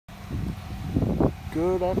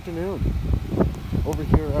Good afternoon. Over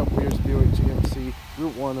here at Weirs Buick GMC,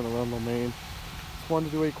 Route 1 in Arundel, Maine. Just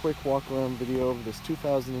wanted to do a quick walk around video of this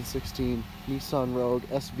 2016 Nissan Rogue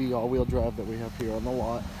SV all-wheel drive that we have here on the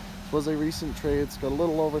lot. This was a recent trade. It's got a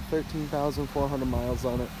little over 13,400 miles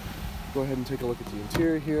on it. Go ahead and take a look at the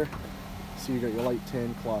interior here. See, you got your light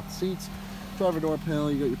tan cloth seats, driver door panel,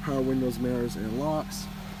 you got your power windows, mirrors, and locks,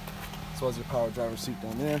 as well as your power driver seat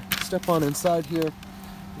down there. Step on inside here.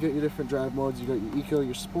 You got your different drive modes. You got your Eco,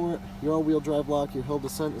 your Sport, your all-wheel drive lock, your hill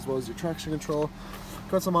descent, as well as your traction control.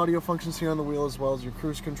 Got some audio functions here on the wheel, as well as your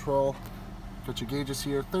cruise control. Got your gauges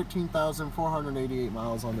here, 13,488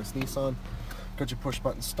 miles on this Nissan. Got your push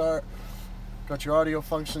button start. Got your audio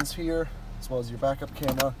functions here, as well as your backup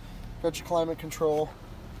camera. Got your climate control.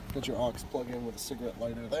 Got your aux plug-in with a cigarette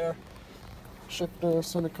lighter there. Shifter,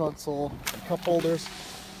 center console, and cup holders.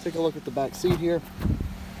 Take a look at the back seat here.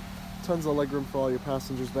 Tons of legroom for all your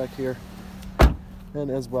passengers back here, and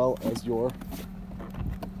as well as your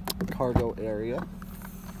cargo area.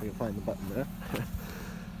 You can find the button there.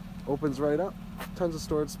 Opens right up. Tons of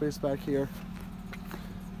storage space back here.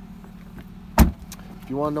 If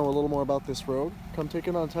you want to know a little more about this Rogue, come take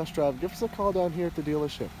it on a test drive. Give us a call down here at the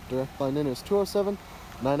dealership. Direct line in is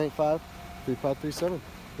 207-985-3537.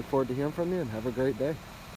 Look forward to hearing from you and have a great day.